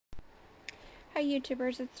Hi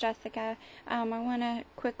YouTubers, it's Jessica. I want to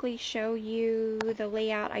quickly show you the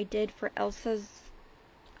layout I did for Elsa's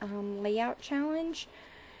layout challenge.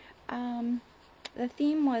 The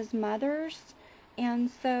theme was mothers, and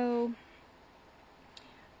so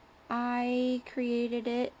I created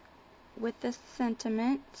it with this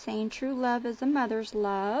sentiment saying true love is a mother's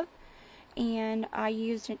love, and I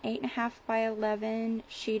used an 8.5 by 11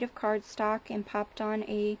 sheet of cardstock and popped on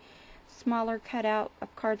a smaller cutout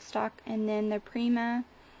of cardstock, and then the Prima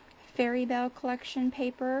Fairy Bell collection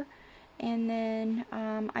paper, and then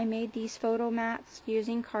I made these photo mats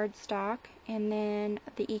using cardstock, and then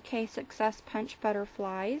the EK Success Punch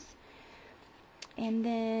butterflies, and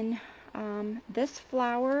then this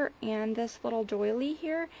flower and this little doily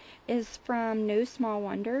here is from No Small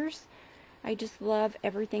Wonders. I just love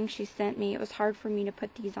everything she sent me. It was hard for me to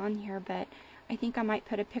put these on here, but I think I might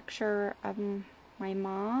put a picture of my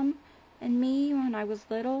mom and me when I was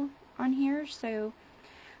little on here, so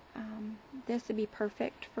this would be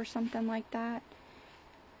perfect for something like that.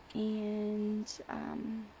 And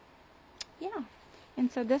yeah,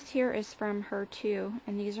 and so this here is from her too,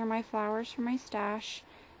 and these are my flowers for my stash,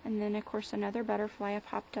 and then of course another butterfly I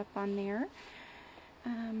popped up on there.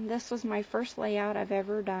 This was my first layout I've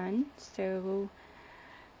ever done, so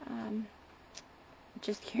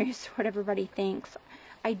just curious what everybody thinks.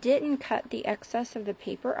 I didn't cut the excess of the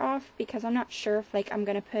paper off because I'm not sure if I'm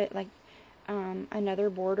gonna put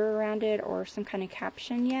another border around it or some kind of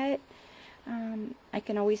caption yet. I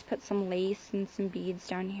can always put some lace and some beads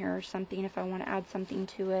down here or something if I want to add something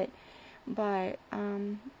to it, but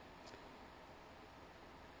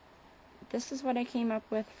this is what I came up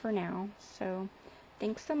with for now. So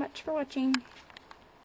thanks so much for watching.